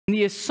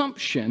The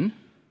assumption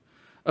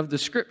of the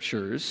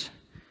scriptures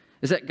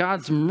is that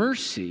God's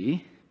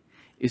mercy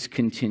is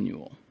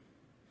continual.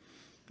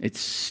 It's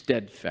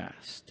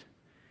steadfast.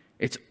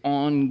 It's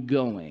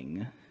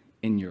ongoing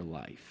in your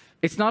life.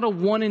 It's not a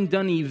one and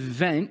done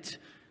event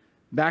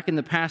back in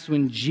the past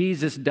when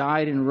Jesus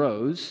died and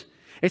rose.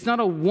 It's not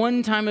a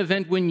one-time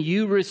event when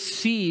you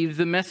receive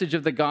the message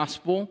of the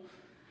gospel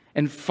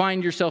and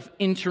find yourself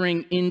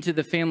entering into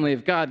the family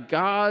of God.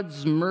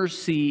 God's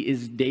mercy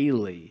is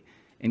daily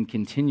and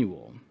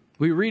continual.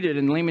 We read it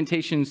in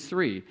Lamentations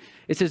 3.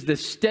 It says, the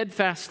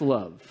steadfast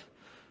love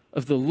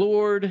of the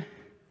Lord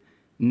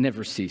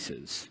never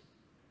ceases.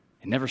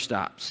 It never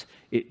stops.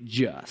 It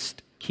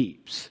just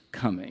keeps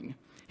coming.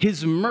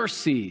 His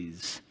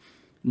mercies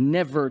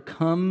never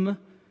come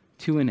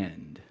to an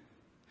end.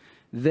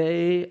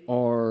 They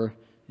are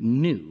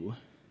new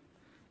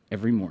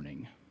every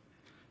morning.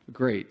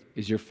 Great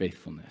is your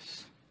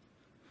faithfulness.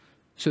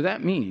 So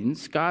that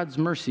means God's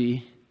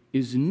mercy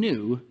is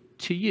new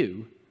to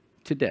you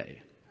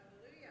today.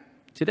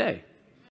 Today.